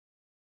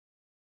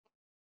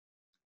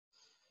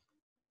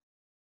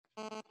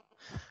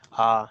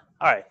All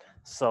right,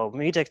 so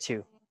MUTEC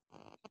 2.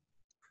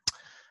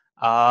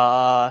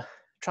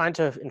 Trying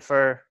to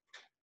infer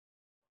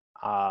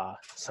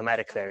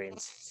somatic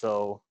variants.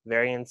 So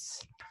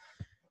variants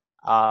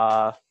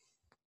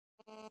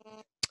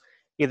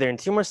either in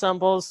tumor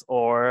samples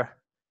or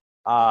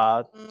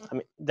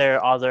there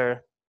are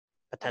other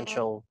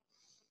potential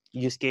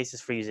use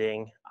cases for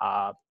using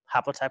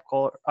haplotype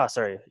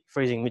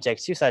for using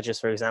MUTEC 2, such as,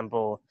 for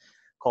example,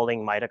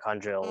 calling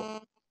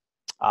mitochondrial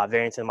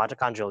variants in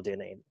mitochondrial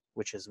DNA,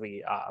 which is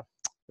we're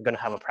going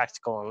to have a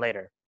practical on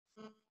later.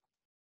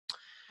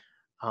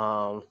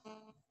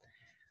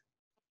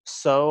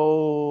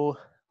 So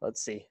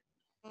let's see.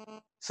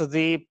 So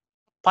the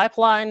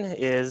pipeline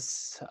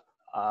is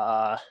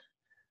a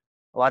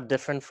lot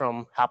different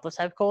from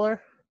haplotype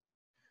caller,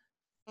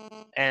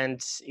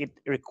 and it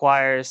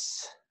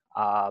requires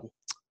a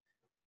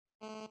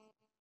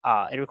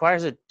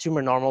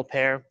tumor normal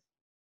pair.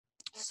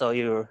 So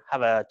you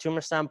have a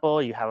tumor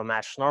sample, you have a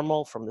matched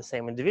normal from the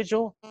same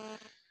individual,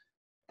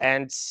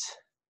 and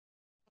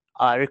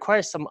it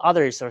requires some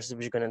other resources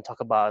which we're going to talk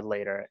about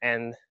later.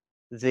 And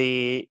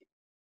the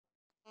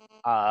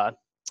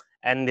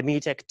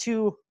MUTEC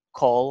 2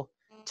 call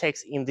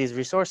takes in these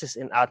resources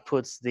and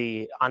outputs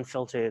the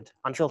unfiltered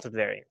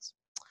variants.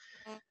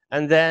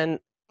 And then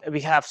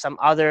we have some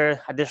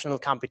other additional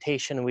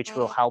computation which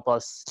will help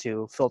us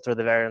to filter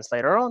the variants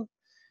later on,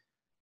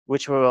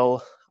 which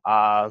will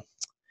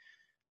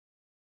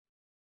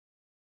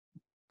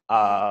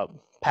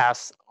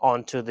pass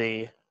on to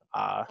the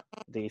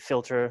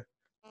filter,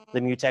 the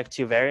MUTEC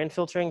 2 variant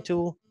filtering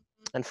tool.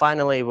 And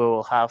finally, we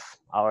will have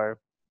our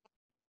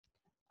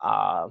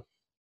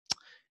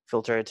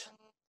filtered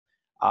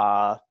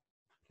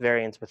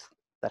variants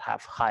that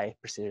have high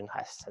precision,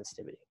 high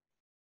sensitivity.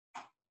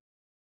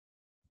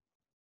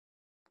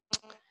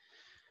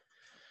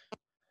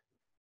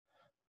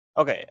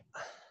 Okay,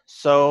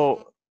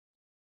 so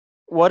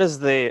what is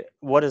the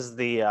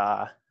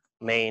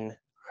main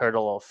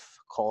hurdle of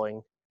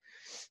calling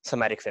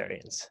somatic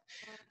variants?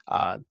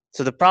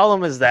 So the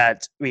problem is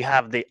that we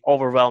have the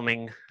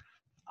overwhelming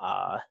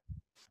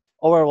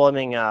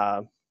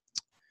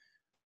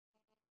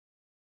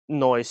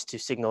noise to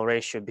signal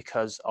ratio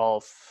because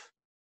of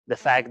the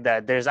fact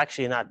that there's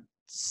actually not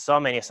so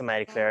many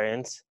somatic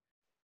variants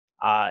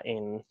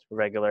in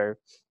regular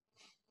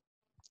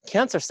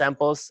cancer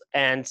samples,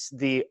 and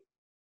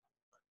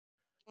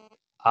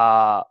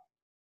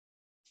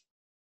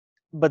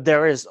but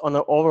there is an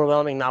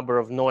overwhelming number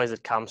of noise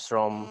that comes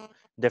from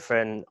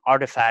different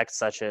artifacts,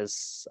 such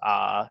as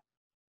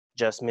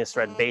just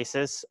misread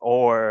bases,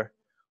 or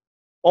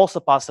also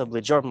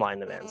possibly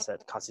germline events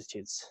that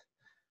constitutes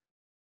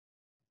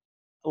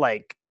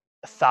like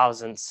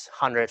thousands,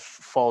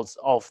 hundred-folds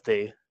of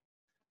the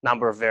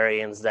number of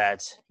variants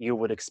that you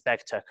would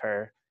expect to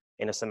occur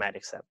in a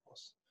somatic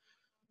samples.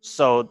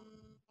 So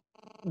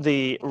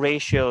the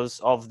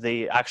ratios of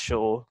the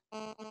actual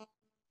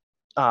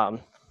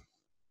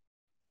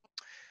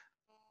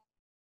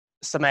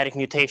somatic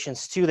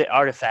mutations to the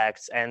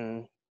artifacts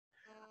and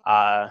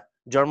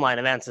germline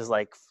events is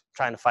like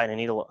trying to find a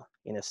needle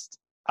in a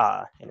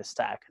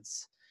stack.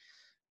 It's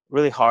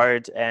really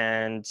hard,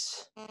 and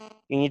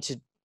you need to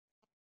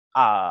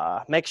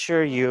make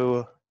sure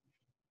you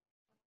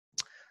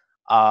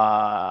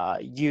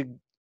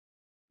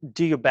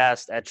do your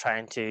best at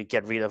trying to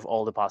get rid of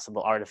all the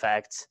possible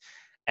artifacts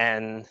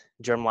and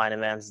germline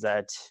events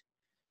that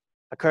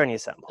occur in your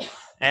sample.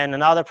 And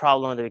another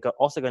problem that we're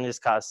also going to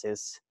discuss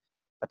is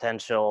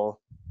potential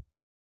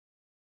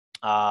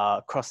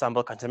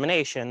cross-sample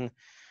contamination,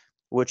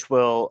 which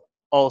will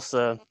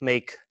also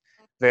make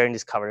variant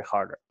discovery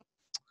harder.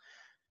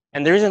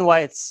 And the reason why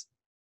it's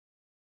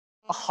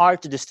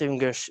hard to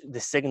distinguish the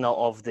signal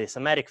of the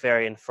somatic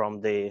variant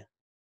from the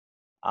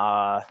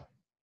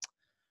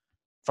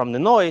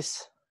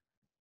noise,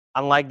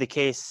 unlike the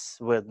case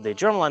with the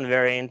germline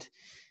variant,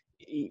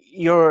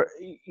 you're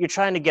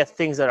trying to get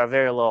things that are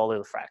very low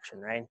allele fraction,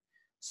 right?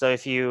 So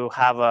if you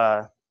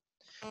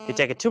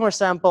take a tumor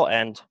sample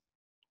and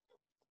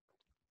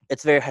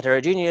it's very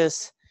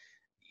heterogeneous,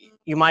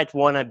 you might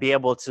want to be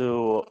able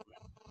to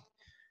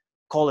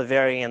call a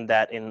variant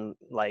that in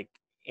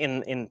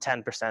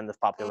 10% of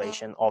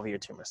population of your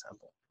tumor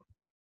sample.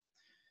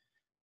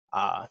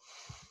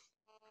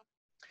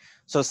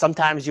 So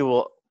sometimes you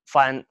will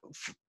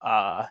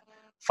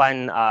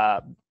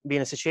be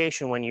in a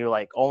situation when you're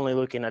like only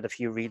looking at a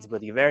few reads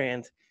with your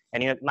variant,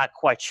 and you're not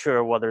quite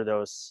sure whether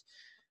those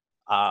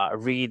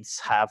reads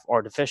have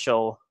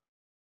artificial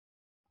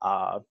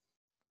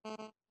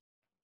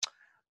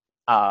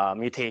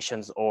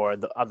mutations or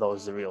are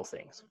those the real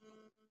things.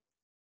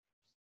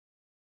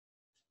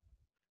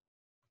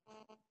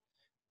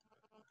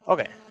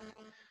 Okay,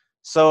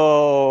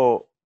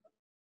 so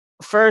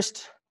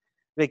first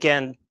we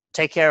can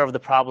take care of the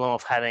problem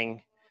of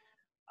having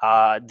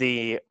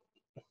the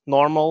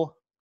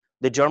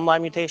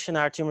germline mutation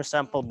in our tumor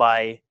sample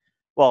by,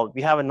 well,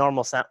 we have a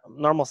normal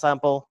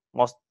sample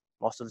most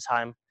of the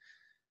time,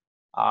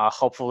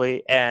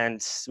 hopefully,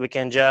 and we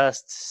can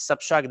just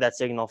subtract that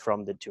signal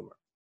from the tumor.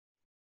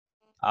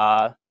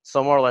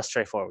 So more or less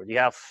straightforward.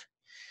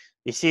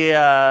 You see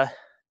a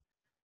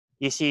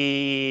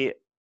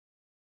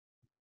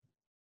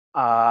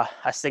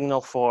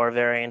signal for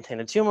variant in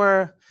the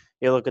tumor.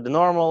 You look at the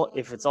normal.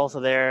 If it's also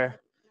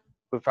there,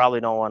 we probably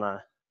don't want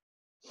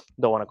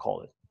to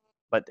call it.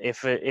 But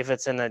if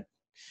it's in a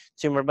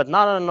tumor but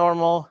not on a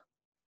normal,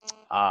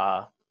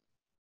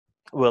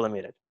 we'll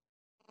emit it.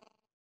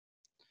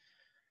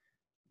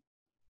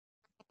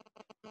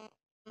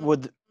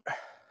 With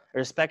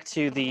respect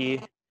to the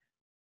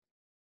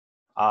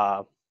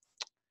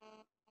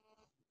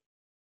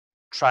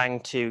trying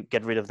to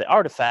get rid of the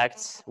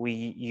artifacts, we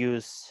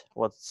use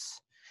what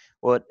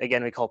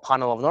again we call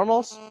panel of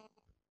normals,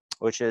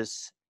 which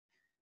is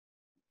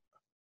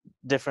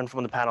different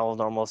from the panel of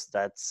normals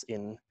that's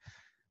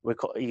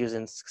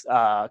using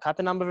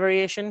copy number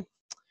variation,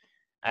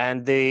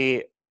 and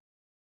this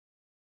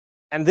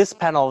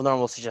panel of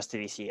normals is just a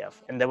VCF,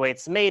 and the way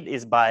it's made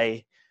is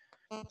by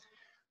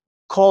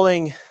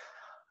calling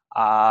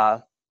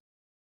a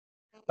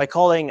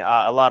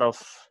lot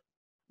of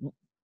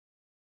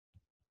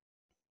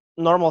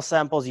normal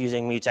samples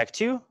using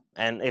muTAC2,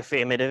 and if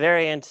we emit a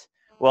variant,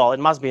 well, it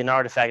must be an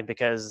artifact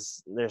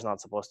because there's not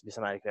supposed to be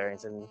somatic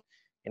variants in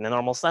the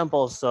normal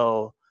samples.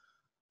 So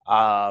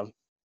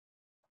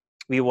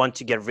we want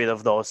to get rid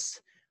of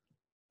those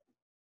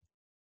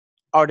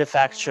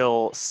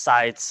artifactual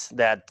sites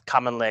that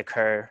commonly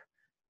occur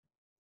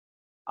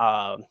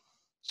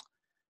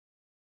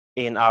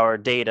in our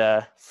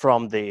data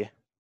from the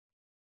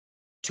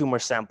tumor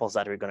samples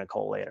that we're going to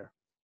call later.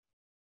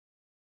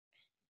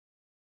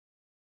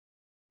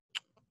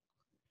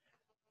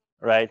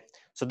 Right?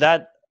 So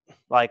that,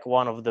 like,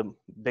 one of the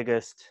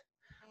biggest,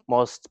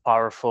 most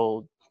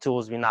powerful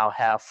tools we now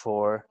have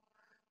for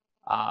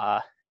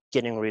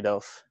getting rid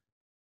of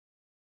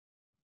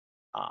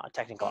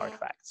technical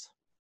artifacts.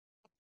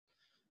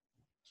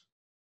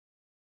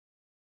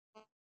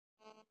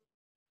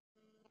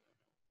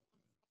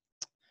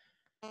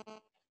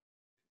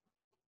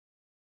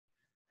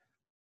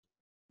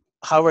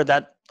 However,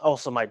 that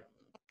also might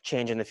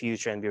change in the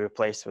future and be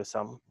replaced with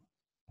some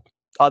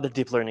other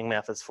deep learning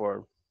methods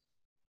for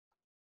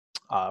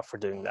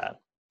doing that.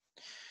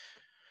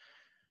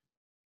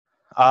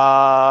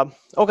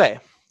 Okay,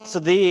 so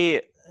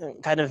the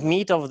kind of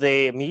meat of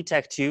the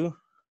muTAC2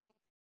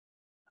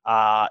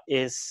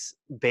 is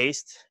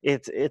based.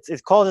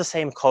 It calls the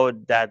same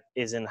code that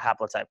is in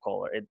haplotype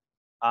caller.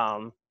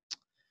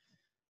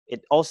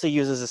 It also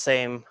uses the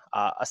same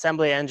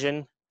assembly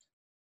engine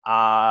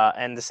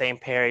and the same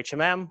pair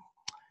HMM,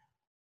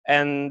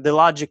 and the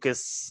logic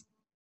is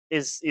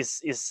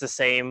the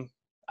same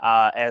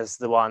as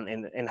the one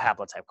in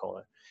haplotype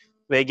caller.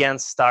 We again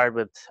start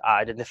with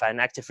identifying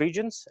active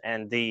regions,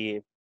 and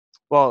in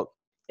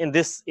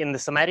the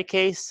somatic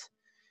case,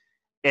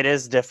 it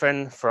is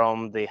different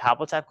from the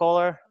haplotype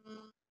caller.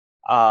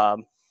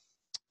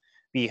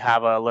 We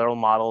have a little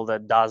model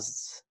that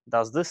does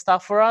this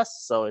stuff for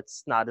us, so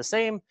it's not the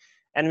same.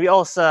 And we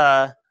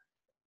also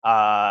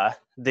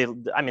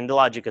the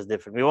logic is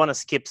different. We want to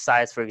skip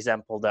sites, for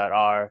example, that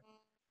are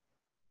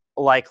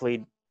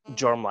likely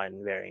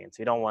germline variants.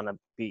 We don't want to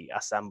be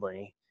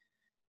assembling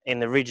in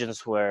the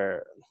regions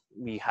where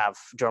we have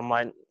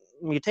germline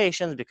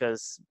mutations,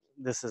 because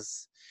this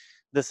is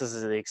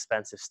the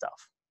expensive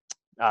stuff,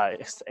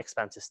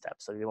 expensive step.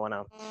 So we want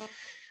to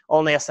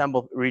only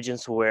assemble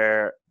regions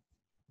where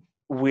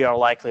we are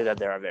likely that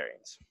there are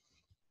variants.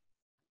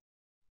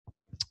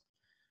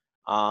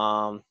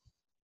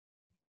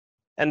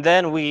 And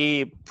then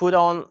we put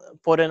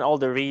in all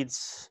the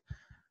reads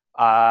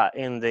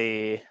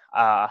in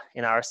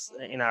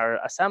our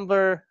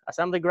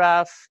assembly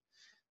graph.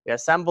 We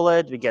assemble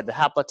it, we get the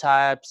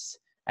haplotypes,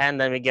 and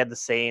then we get the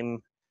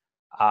same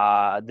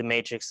the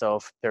matrix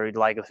of period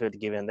likelihood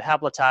given the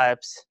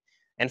haplotypes.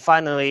 And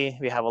finally,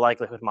 we have a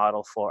likelihood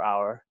model for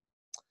our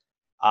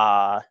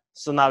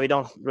so now we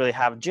don't really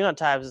have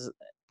genotypes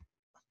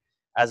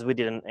as we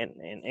did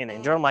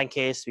in germline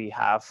case. We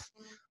have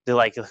the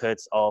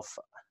likelihoods of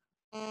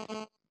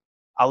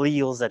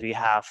alleles that we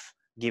have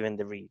given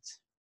the reads.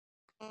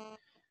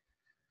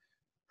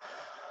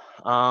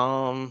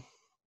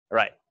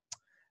 Right.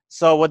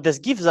 So what this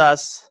gives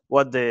us,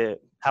 what the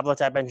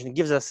haplotype engine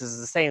gives us, is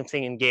the same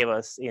thing it gave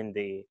us in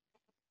the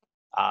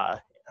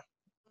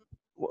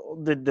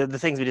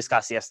things we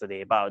discussed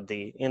yesterday about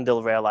the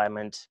Indel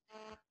realignment,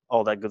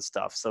 all that good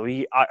stuff. So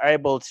we are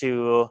able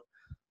to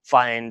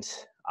find,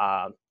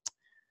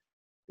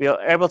 we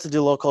are able to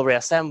do local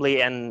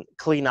reassembly and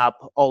clean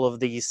up all of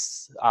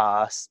these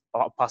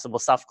possible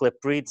soft clip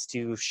reads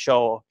to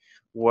show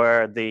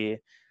where the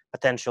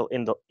potential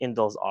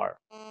indels are.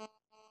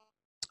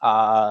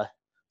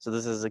 So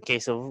this is a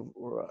case of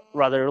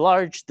rather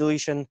large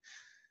deletion,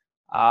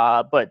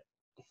 but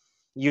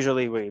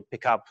usually we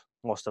pick up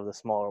most of the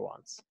smaller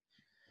ones.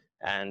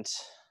 And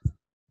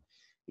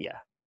yeah,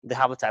 the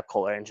haplotype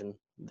caller engine,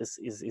 this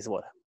is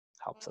what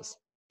helps us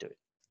do it.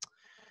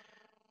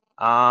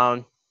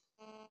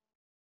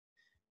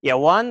 Yeah,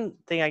 one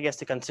thing I guess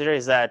to consider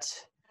is that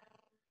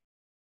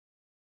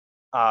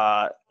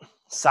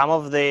some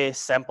of the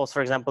samples,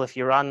 for example, if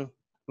you run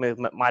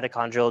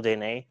mitochondrial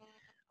DNA,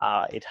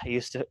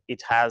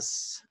 it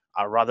has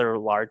a rather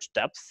large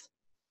depth,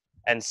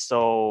 and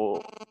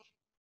so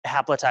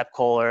haplotype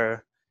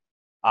caller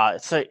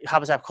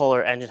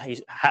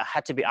engine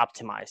had to be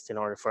optimized in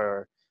order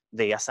for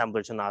the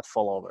assembler to not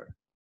fall over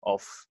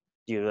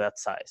due to that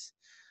size.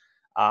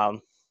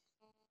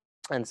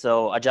 And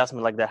so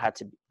adjustment like that had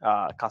to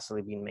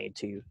constantly be made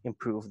to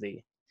improve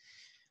the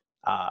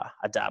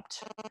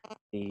adapt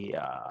the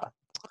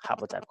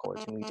haplotype caller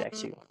to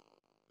MUTAC2.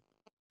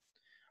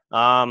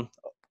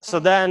 So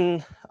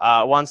then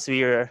once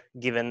we are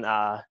given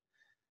the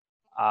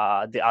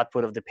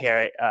output of the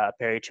pair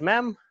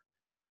HMM,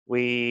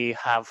 we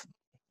have,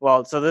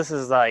 well, so this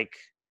is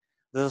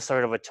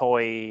sort of a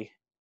toy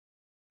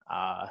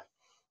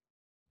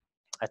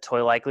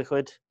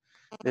likelihood.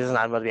 This is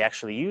not what we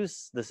actually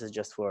use. This is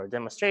just for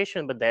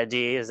demonstration, but the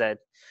idea is that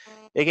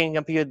they can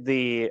compute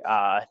the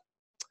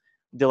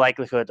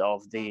likelihood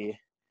of the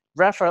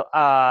ref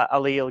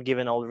allele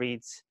given all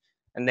reads,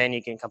 and then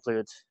you can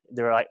compute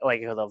the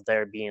likelihood of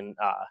there being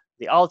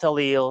the alt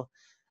allele,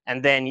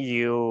 and then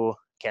you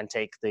can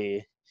take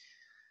the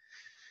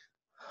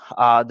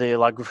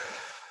log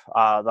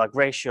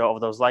ratio of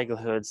those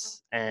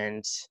likelihoods,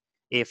 and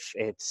if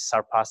it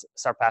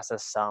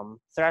surpasses some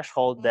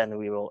threshold, then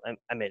we will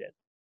emit it.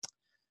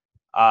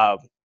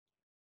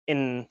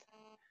 In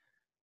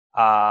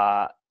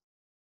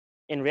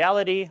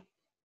reality,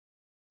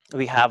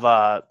 we have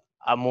a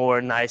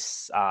more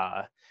nice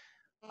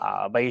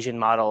Bayesian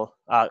model,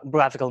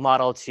 graphical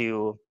model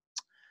to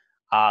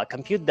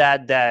compute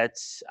that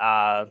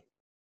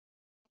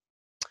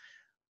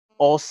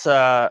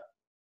also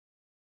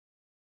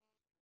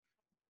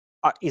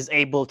is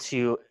able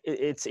to,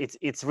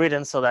 it's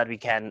written so that we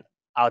can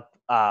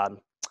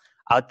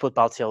output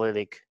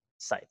multi-allelic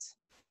sites.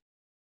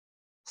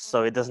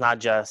 So it does not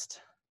just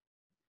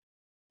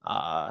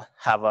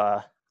have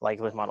a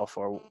likelihood model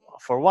for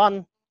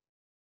one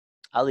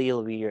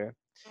allele.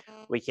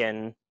 We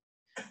can,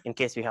 in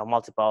case we have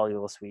multiple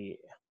alleles, we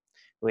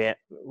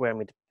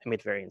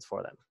emit variants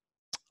for them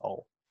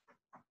all.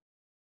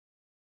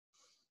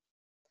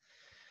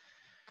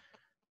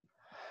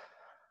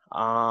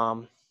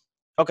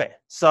 Okay,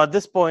 so at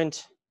this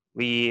point,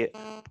 we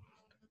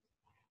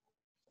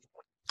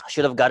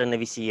should have gotten a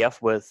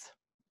VCEF with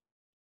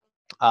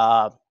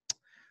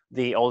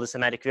the oldest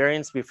somatic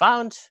variants we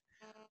found.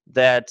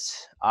 That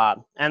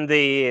and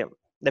the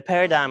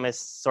paradigm is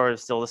sort of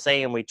still the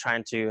same. We're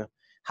trying to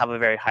have a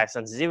very high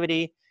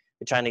sensitivity.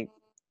 We're trying to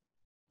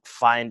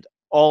find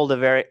all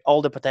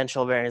the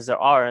potential variants there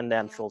are, and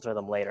then filter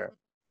them later.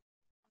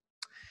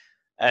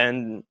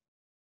 And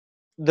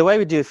the way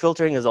we do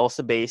filtering is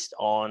also based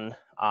on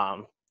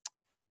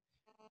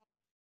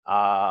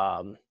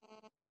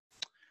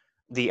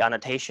the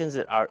annotations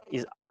that are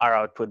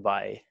output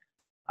by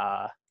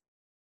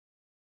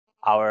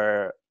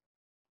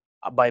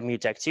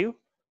MUTAC2.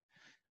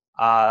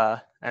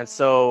 And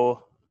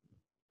so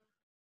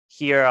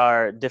here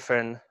are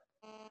different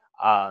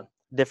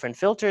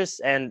filters,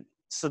 and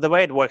so the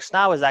way it works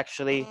now is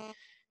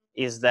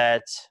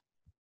that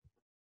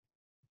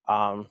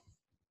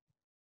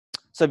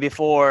so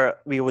before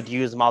we would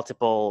use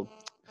multiple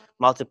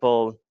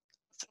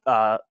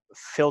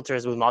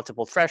filters with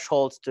multiple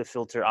thresholds to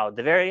filter out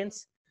the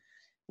variance.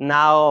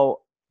 Now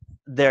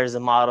there's a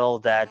model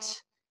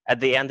that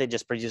at the end it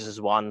just produces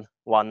one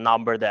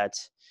number that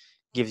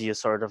gives you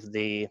sort of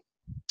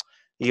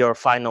your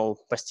final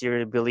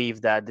posterior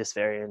belief that this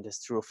variant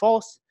is true or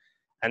false,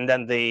 and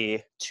then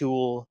the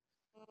tool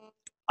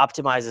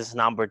optimizes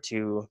number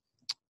to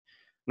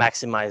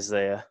maximize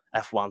the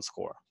F1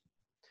 score.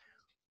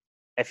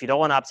 If you don't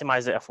want to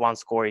optimize the F1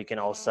 score, you can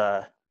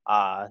also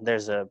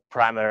there's a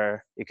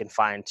parameter you can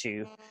find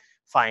to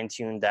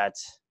fine-tune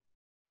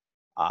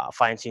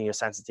your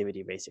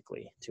sensitivity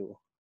basically to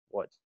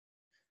what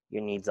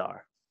your needs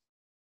are.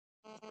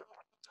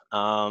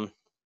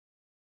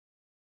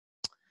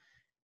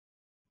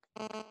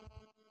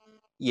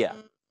 Yeah.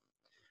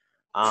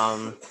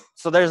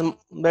 So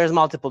there's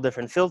multiple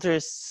different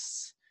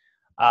filters,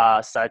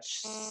 so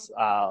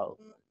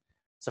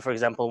for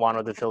example, one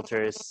of the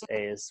filters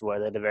is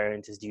whether the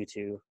variant is due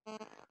to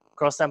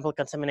cross-sample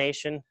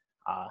contamination.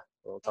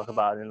 We'll talk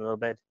about it in a little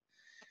bit.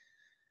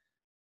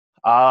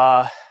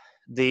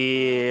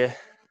 The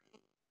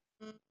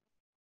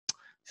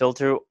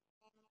filter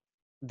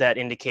that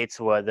indicates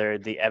whether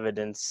the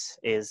evidence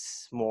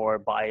is more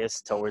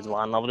biased towards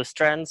one of the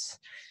strands.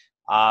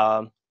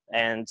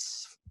 And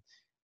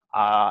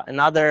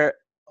another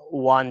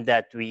one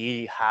that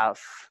we have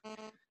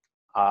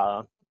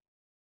a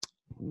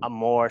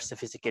more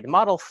sophisticated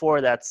model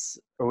for, that's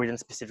written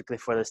specifically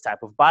for this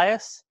type of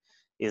bias,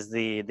 is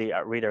the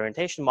read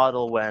orientation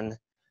model, when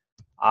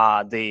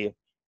the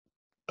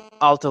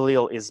alt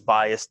allele is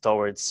biased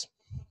towards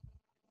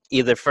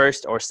either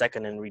first or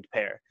second in read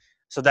pair.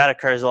 So that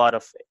occurs a lot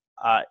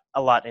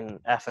in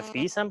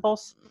FFP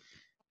samples,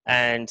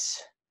 and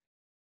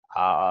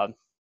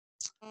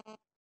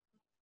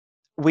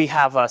we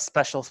have a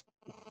special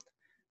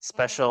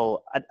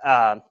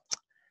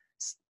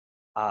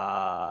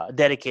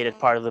dedicated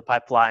part of the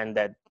pipeline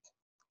that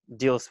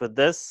deals with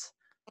this.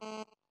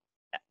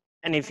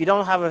 And if you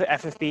don't have an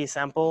FFPE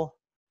sample,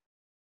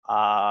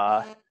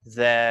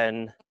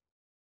 then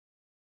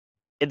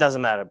it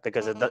doesn't matter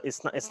because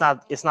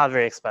it's not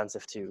very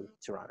expensive to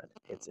run it.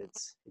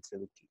 It's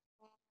really cheap.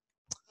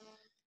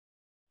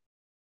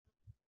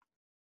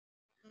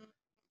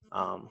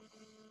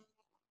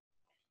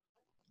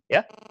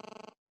 Yeah.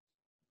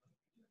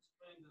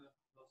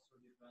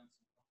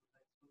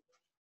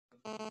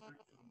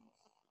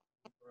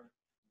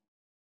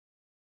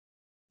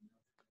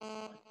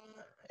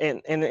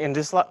 In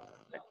this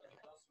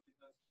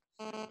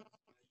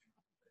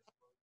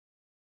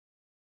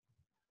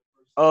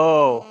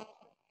oh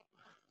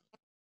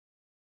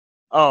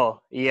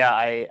yeah,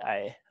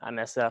 I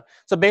messed up.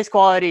 So base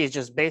quality is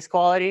just base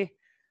quality.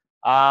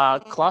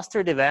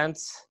 Clustered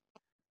events.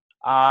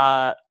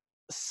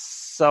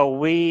 So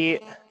we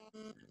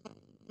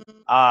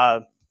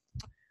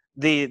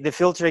the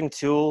filtering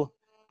tool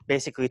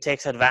basically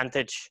takes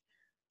advantage.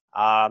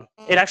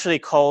 It actually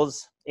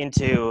calls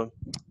into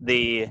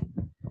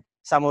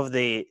some of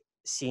the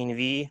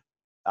SNV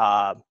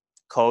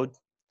code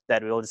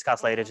that we'll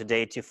discuss later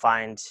today to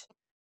find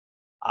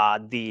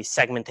the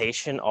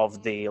segmentation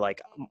of the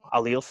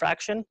allele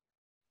fraction,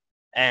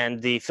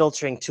 and the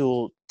filtering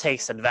tool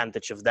takes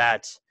advantage of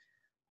that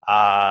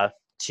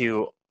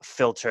to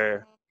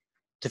filter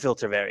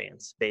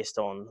variance based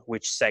on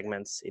which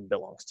segments it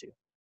belongs to.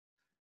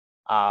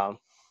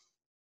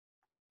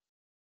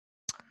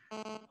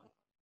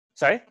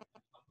 Sorry?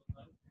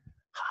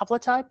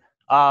 Haplotype?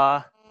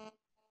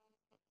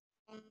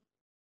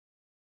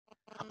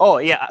 Oh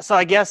yeah. So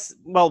I guess,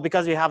 well,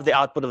 because we have the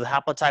output of the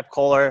haplotype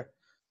caller,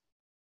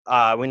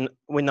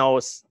 we know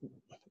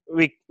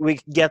we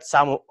get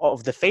some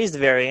of the phased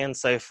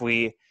variance. So if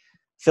we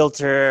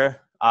filter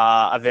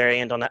a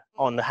variant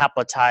on the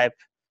haplotype,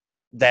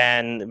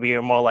 then we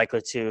are more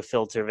likely to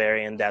filter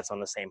variant that's on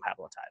the same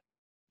haplotype.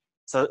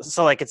 So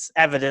like it's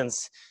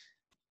evidence.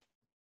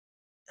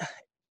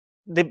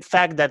 The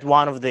fact that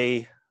one of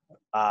the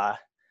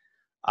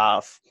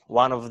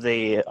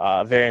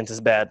variants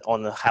is bad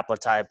on the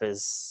haplotype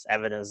is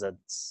evidence that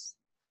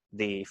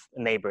the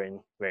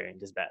neighboring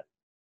variant is bad.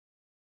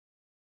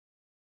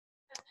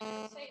 I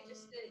would say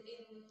just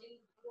in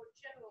more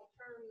general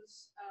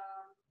terms, if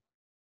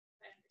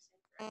I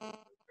understand correctly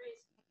the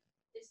phrase,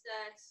 is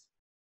that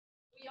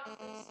we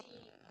often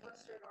see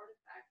clustered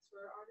artifacts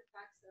or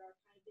artifacts that are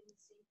kind of in the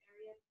same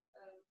area.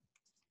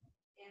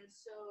 And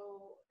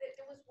so it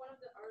was one of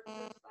the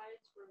earlier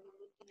slides where we're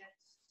looking at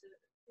the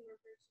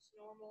tumor versus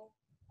normal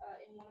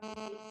in one of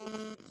the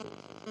cases.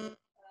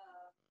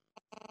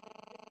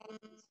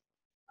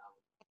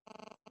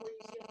 Where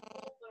you see a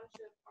whole bunch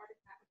of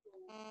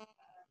artifactual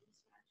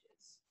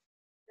mismatches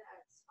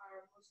that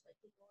are most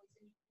likely noise,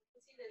 and you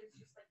can see that it's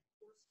just like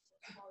forces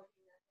of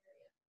quality in that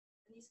area.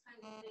 And these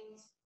kinds of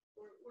things,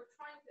 we're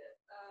trying to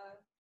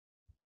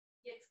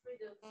get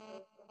rid of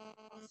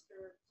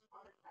clustered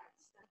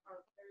artifacts that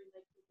are very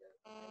likely to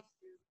arise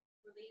through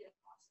related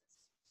processes.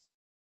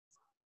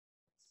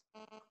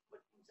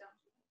 What comes down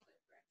to that,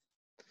 correct?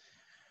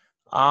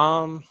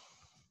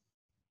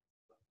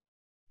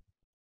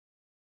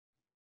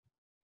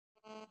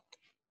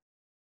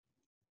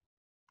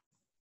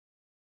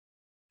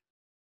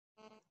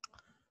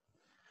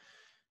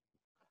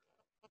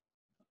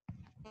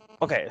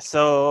 Okay,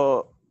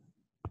 so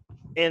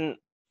in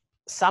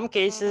some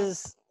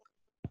cases,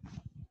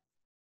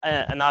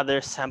 another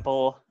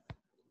sample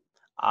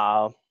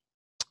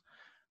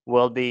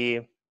will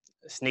be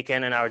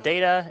sneaking in our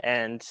data,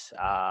 and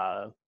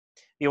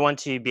we want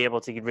to be able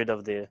to get rid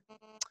of we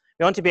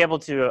want to be able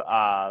to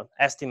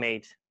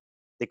estimate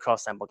the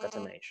cross-sample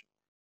contamination.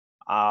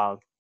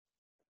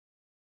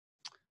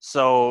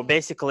 So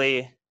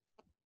basically,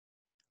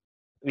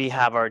 we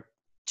have our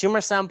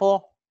tumor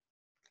sample.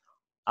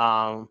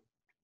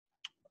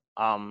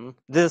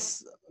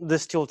 This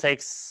tool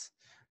takes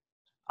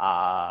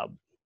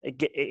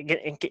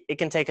it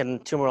can take a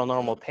tumoral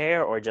normal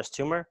pair or just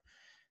tumor,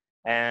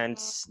 and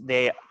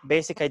the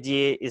basic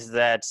idea is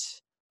that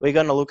we're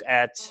going to look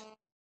at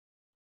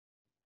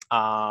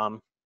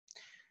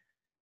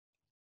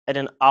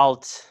an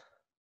alt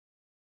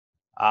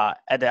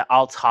at the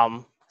alt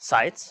hum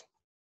site,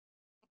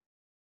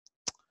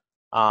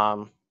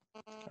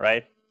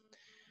 right?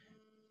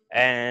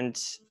 And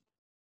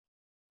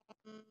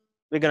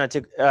we're going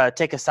to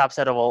take a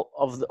subset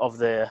of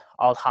the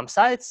alt hum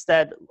sites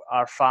that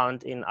are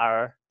found in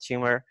our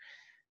tumor,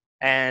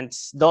 and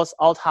those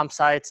alt hum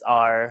sites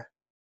are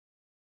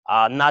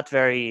not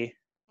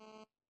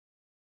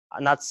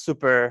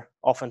super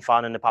often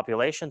found in the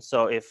population.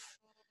 So if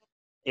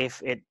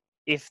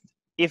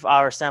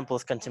our sample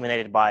is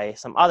contaminated by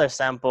some other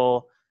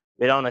sample,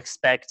 we don't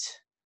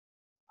expect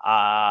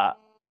the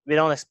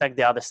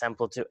other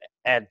sample to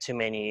add too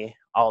many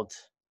alt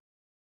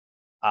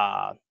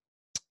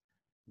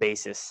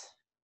bases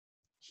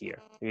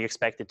here. We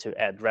expect it to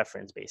add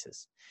reference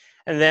bases.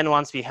 And then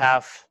once we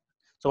have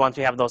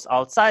those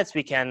outsides,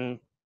 we can,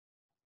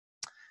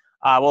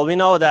 well, we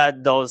know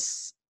that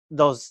those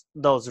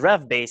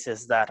rev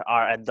bases that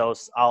are at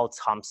those alt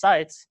hum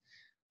sites,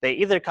 they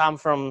either come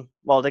from,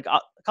 well, they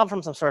come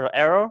from some sort of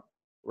error,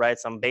 right?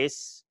 Some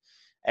base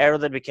error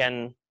that we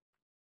can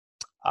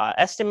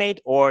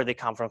estimate, or they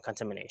come from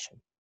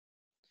contamination.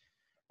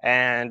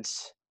 And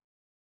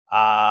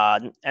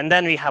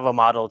then we have a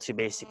model to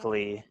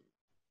basically,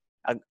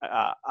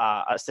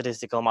 a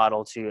statistical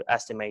model to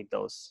estimate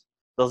those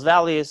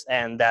values,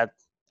 and that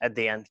at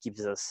the end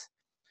gives us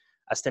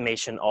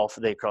estimation of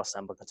the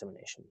cross-sample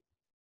contamination.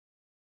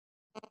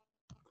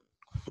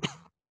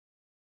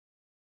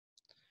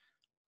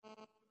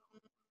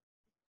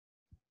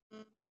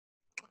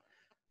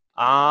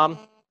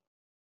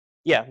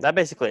 Yeah, that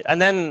basically. And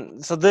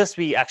then, so this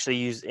we actually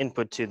use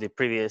input to the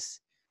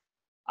previous,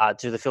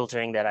 to the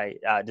filtering that I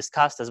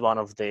discussed as one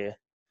of the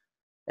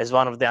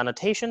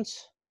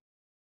annotations.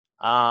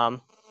 And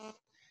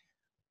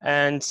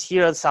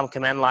here are some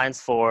command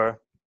lines for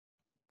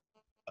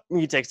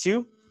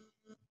MUTEC2.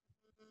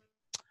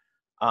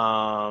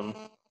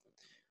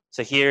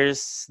 So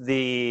here's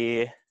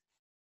the,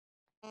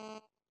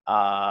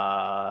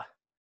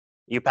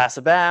 you pass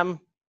a BAM,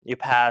 you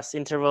pass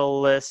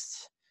interval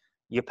list,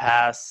 you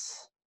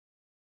pass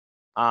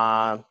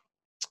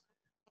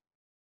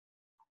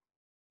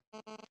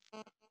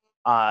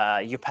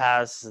you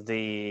pass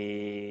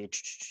the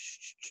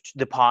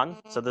PON.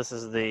 So this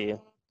is the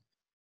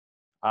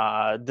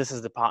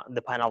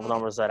PON of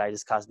numbers that I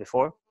discussed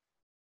before.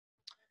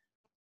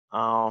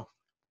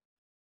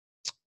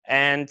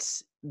 And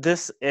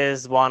this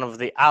is one of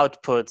the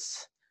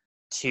outputs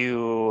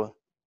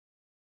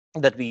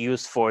that we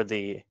use for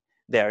the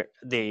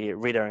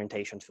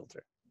reorientation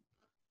filter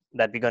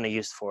that we're going to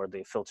use for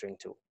the filtering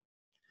tool.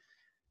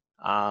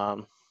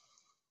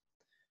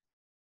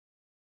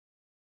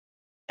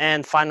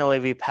 And finally,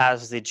 we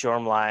pass the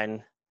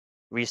germline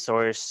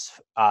resource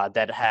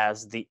that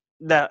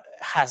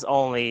has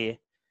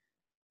only,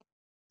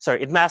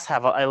 sorry, it must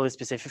have allele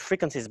specific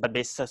frequencies, but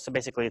so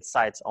basically it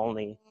cites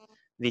only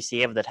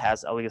VCF that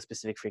has allele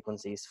specific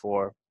frequencies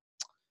for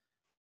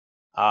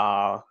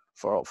all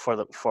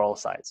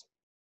sites.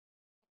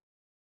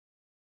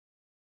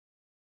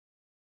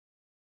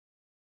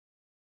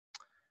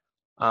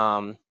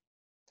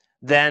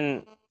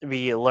 Then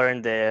we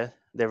learned the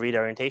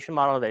reorientation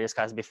model that I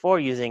discussed before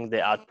using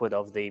the output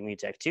of the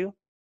MUTEC2.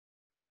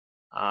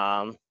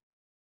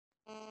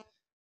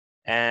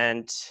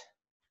 And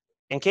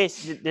in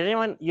case, did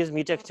anyone use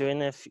MUTEC2 in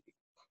the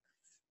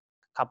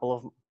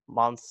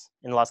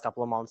last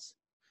couple of months?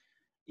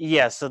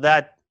 Yeah, so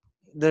there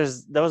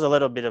was a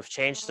little bit of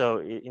change.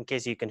 So in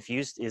case you're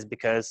confused, is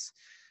because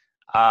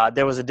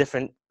there was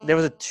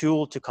a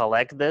tool to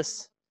collect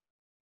this,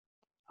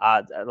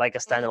 like a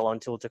standalone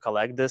tool to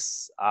collect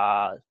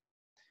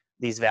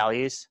these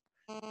values,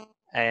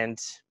 and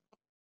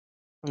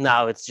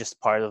now it's just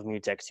part of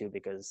MUTEC2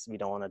 because we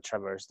don't want to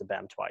traverse the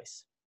BAM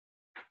twice.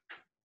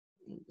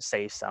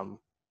 Save some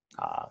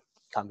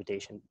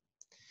computation.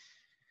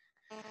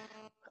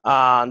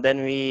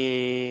 Then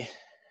we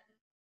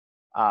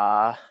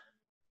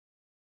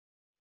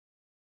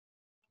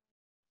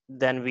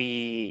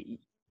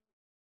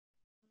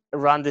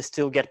run this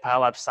tool, get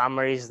pileup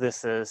summaries.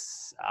 This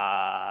is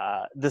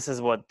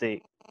what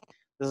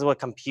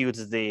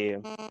computes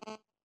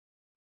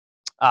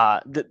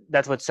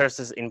that's what serves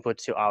as input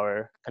to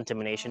our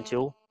contamination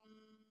tool.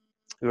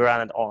 We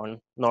run it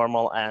on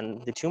normal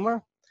and the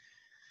tumor.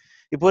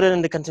 We put it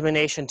in the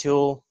contamination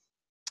tool.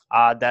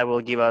 That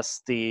will give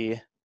us the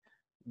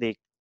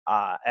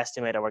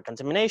estimate of our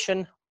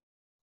contamination.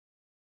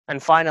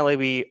 And finally,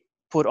 we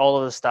put all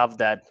of the stuff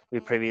that we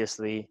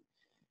previously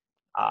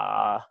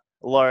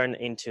learned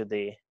into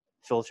the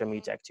filter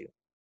MUTEC2.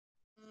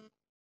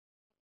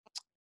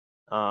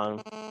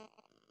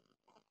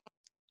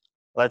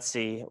 Let's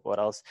see what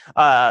else.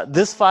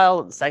 This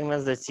file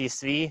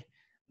segments.csv,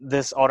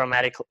 this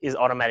is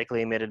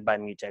automatically emitted by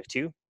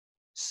MUTEC2.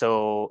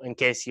 So in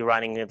case you're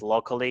running it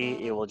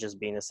locally, it will just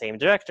be in the same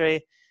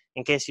directory.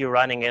 In case you're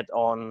running it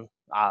on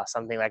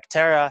something like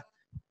Terra,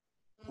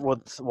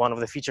 with one of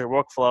the feature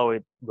workflow,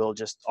 it will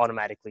just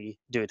automatically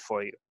do it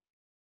for you.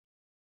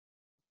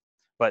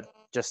 But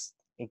just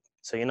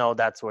so you know,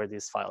 that's where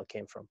this file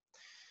came from.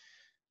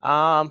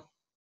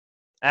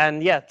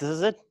 And yeah, this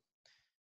is it.